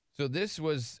So this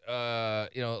was,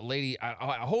 lady.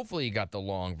 Hopefully you got the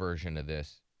long version of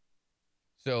this.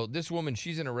 So this woman,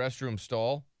 she's in a restroom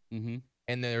stall, and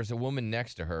there's a woman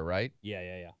next to her, right?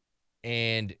 Yeah.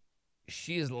 And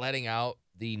she is letting out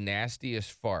the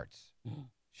nastiest farts.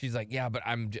 She's like, yeah, but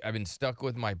I've been stuck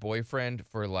with my boyfriend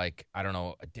for like, I don't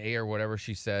know, a day or whatever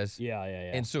she says. Yeah.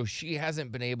 And so she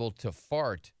hasn't been able to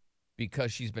fart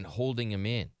because she's been holding him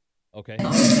in. Okay.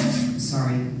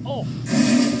 Sorry. Oh.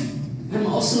 I'm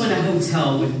also in a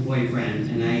hotel with a boyfriend,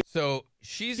 and So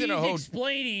she's in a She's hotel.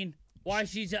 explaining why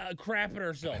she's crapping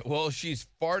herself. Well, she's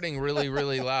farting really,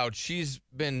 really loud. She's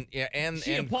been,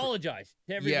 She apologized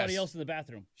to everybody Yes. else in the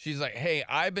bathroom. She's like, hey,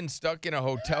 I've been stuck in a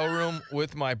hotel room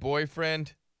with my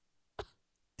boyfriend,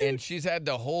 and she's had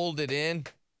to hold it in.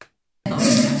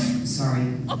 sorry.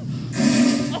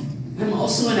 I'm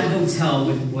also in a hotel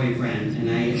with a boyfriend, and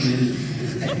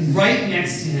I am right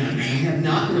next to him. I have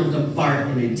not been able to fart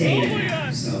in a day and a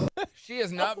half, so. She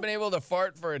has not been able to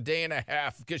fart for a day and a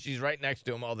half because she's right next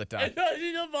to him all the time.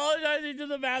 She's apologizing to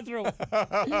the bathroom.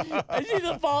 And she's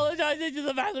apologizing to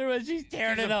the bathroom and she's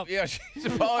tearing it up. Yeah, she's Oh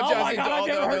my apologizing God, to all I've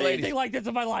the never other heard ladies. anything like this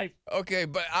in my life. Okay,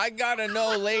 but I gotta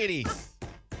know, ladies,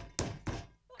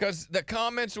 because the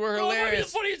comments were Oh, maybe the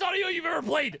hilarious. funniest audio you've ever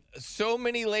played. So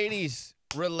many ladies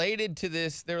related to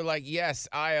this. They're like, yes,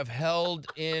 I have held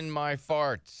in my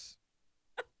farts.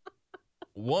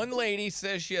 One lady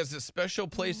says she has a special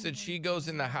place that she goes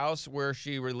in the house where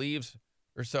she relieves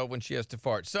herself when she has to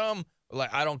fart. Some are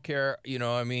like, I don't care, you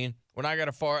know what I mean? When I got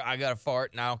to fart, I got to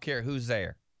fart, and I don't care who's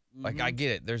there. Like, I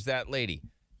get it. There's that lady.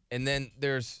 And then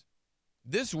there's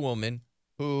this woman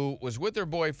who was with her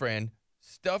boyfriend,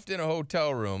 stuffed in a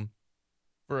hotel room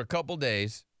for a couple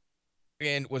days,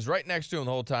 and was right next to him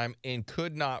the whole time and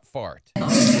could not fart.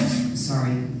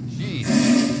 Sorry. Jeez.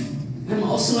 I'm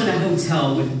also in a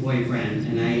hotel with a boyfriend,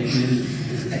 and I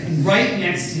am right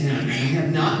next to him. I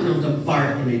have not been able to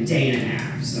fart in a day and a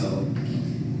half, so.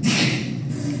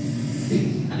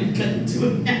 I'm gonna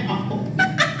do it now.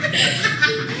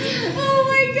 Oh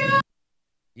my God.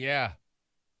 Yeah.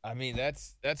 I mean,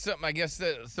 that's something I guess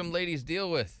that some ladies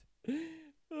deal with.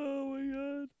 Oh my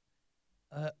God.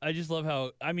 I just love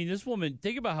how, this woman,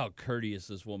 think about how courteous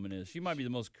this woman is. She might be the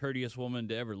most courteous woman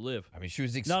to ever live. I mean, she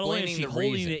was Not only is explaining she the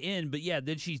holding reason. it in, but yeah,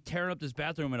 then she's tearing up this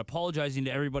bathroom and apologizing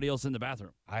to everybody else in the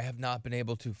bathroom. I have not been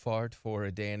able to fart for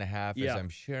a day and a half Yeah. as I'm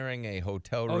sharing a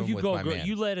hotel Oh, room you with go, my girl. man.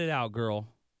 You let it out, girl.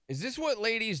 Is this what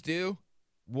ladies do?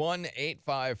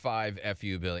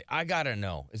 1-855-FU Billy. I gotta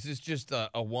know. Is this just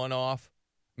a one-off?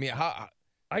 I mean, how?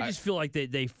 I just feel like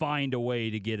they find a way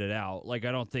to get it out. Like,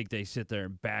 I don't think they sit there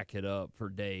and back it up for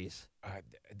days.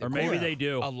 Or maybe they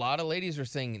do. A lot of ladies are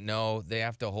saying no. They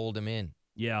have to hold him in.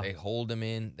 Yeah. They hold him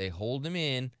in. They hold him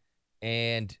in,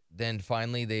 and then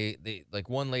finally they like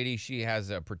one lady. She has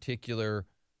a particular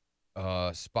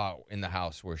spot in the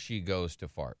house where she goes to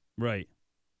fart. Right.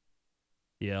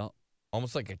 Yeah.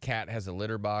 Almost like a cat has a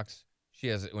litter box. She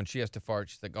has when she has to fart.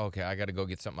 She's like, okay, I got to go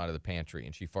get something out of the pantry,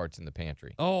 and she farts in the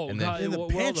pantry. Oh, and then God, In the well,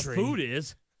 the pantry? food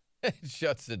is.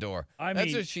 shuts the door. I That's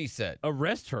mean, what she said.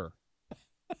 Arrest her.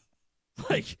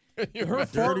 Like, You her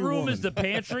imagine- fart Dirty room woman. is the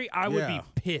pantry. I would be Yeah.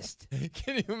 pissed.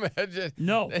 Can you imagine?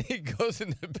 No. Then he goes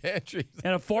in the pantry.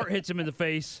 And a fart hits him in the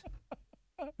face.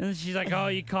 And then she's like, oh,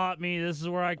 you caught me. This is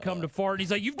where I come to fart. And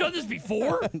he's like, you've done this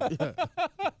before?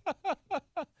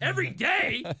 Every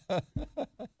day?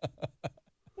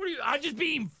 What are you, I just be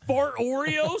eating fart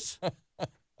Oreos?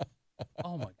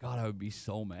 Oh, my God, I would be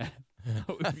so mad.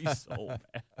 I would be so mad.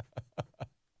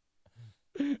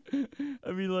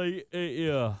 I mean, like,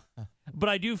 yeah. But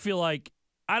I do feel like,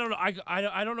 I don't know.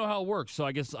 I don't know how it works. So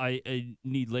I guess I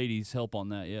need ladies' help on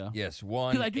that, yeah. Yes,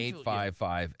 I do feel-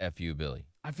 1-855-FU Billy.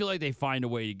 I feel like they find a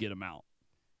way to get them out.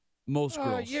 Most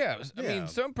girls. Yeah, I mean, Yeah.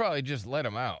 some probably just let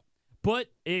him out. But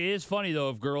it is funny, though,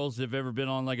 if girls have ever been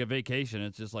on, like, a vacation,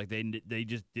 it's just like they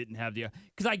just didn't have the...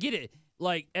 Because I get it.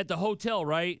 Like, at the hotel,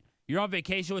 right? You're on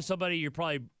vacation with somebody,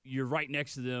 you're right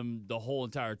next to them the whole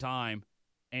entire time,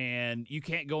 and you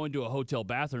can't go into a hotel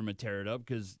bathroom and tear it up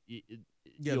because...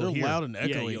 Yeah, they're loud and Yeah,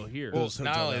 echoey. you'll hear. Well, Those not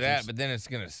hotel only that, bathrooms. but then it's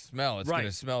going to smell. It's Right.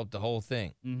 going to smell up the whole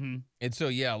thing. Mm-hmm. And so,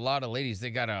 yeah, a lot of ladies, they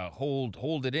got to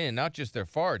hold it in, not just their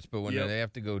farts, but when Yep. they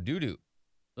have to go doo-doo.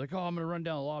 Like, oh, I'm going to run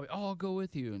down the lobby. Oh, I'll go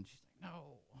with you. And she's like,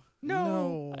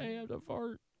 No. I have to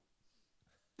fart.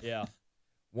 Yeah.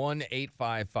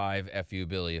 1-855-FU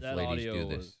Billy if That ladies audio do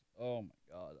this. was, oh, my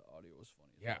God. The audio was funny.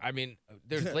 Yeah, I mean,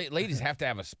 there's ladies have to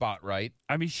have a spot, right?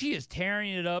 I mean, she is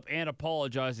tearing it up and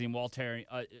apologizing while tearing.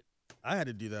 I had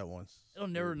to do that once. It'll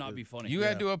never not be funny. You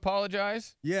had to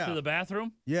apologize? Yeah. To the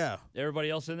bathroom? Yeah. Everybody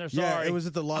else in there? Sorry. Yeah, it was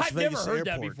at the Las I've Vegas never heard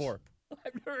airport. that before.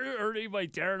 I've never heard anybody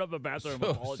tearing up a bathroom. So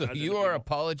apologizing you to are people.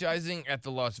 apologizing at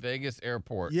the Las Vegas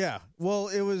airport. Yeah. Well,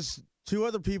 it was 2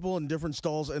 other people in different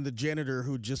stalls and the janitor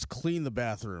who just cleaned the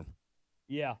bathroom.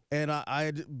 Yeah. And I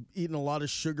had eaten a lot of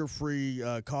sugar-free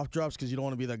cough drops because you don't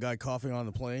want to be that guy coughing on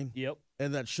the plane. Yep.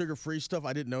 And that sugar-free stuff,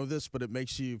 I didn't know this, but it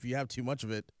makes you, if you have too much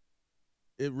of it,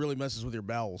 it really messes with your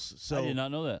bowels. So I did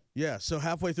not know that. yeah, so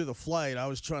halfway through the flight, I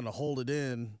was trying to hold it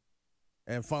in,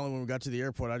 and finally when we got to the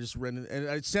airport, I just ran in, and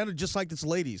it sounded just like this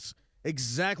lady's,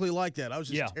 exactly like that. I was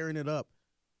just tearing it up.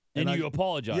 And I, you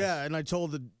apologize. Yeah, and I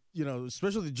told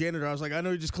especially the janitor, I was like, I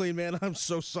know you just cleaned, man. I'm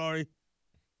so sorry.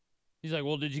 He's like,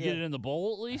 well, did you get it in the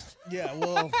bowl at least? Yeah,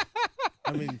 well,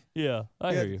 I mean, Yeah,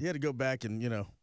 I hear you. he had to go back and,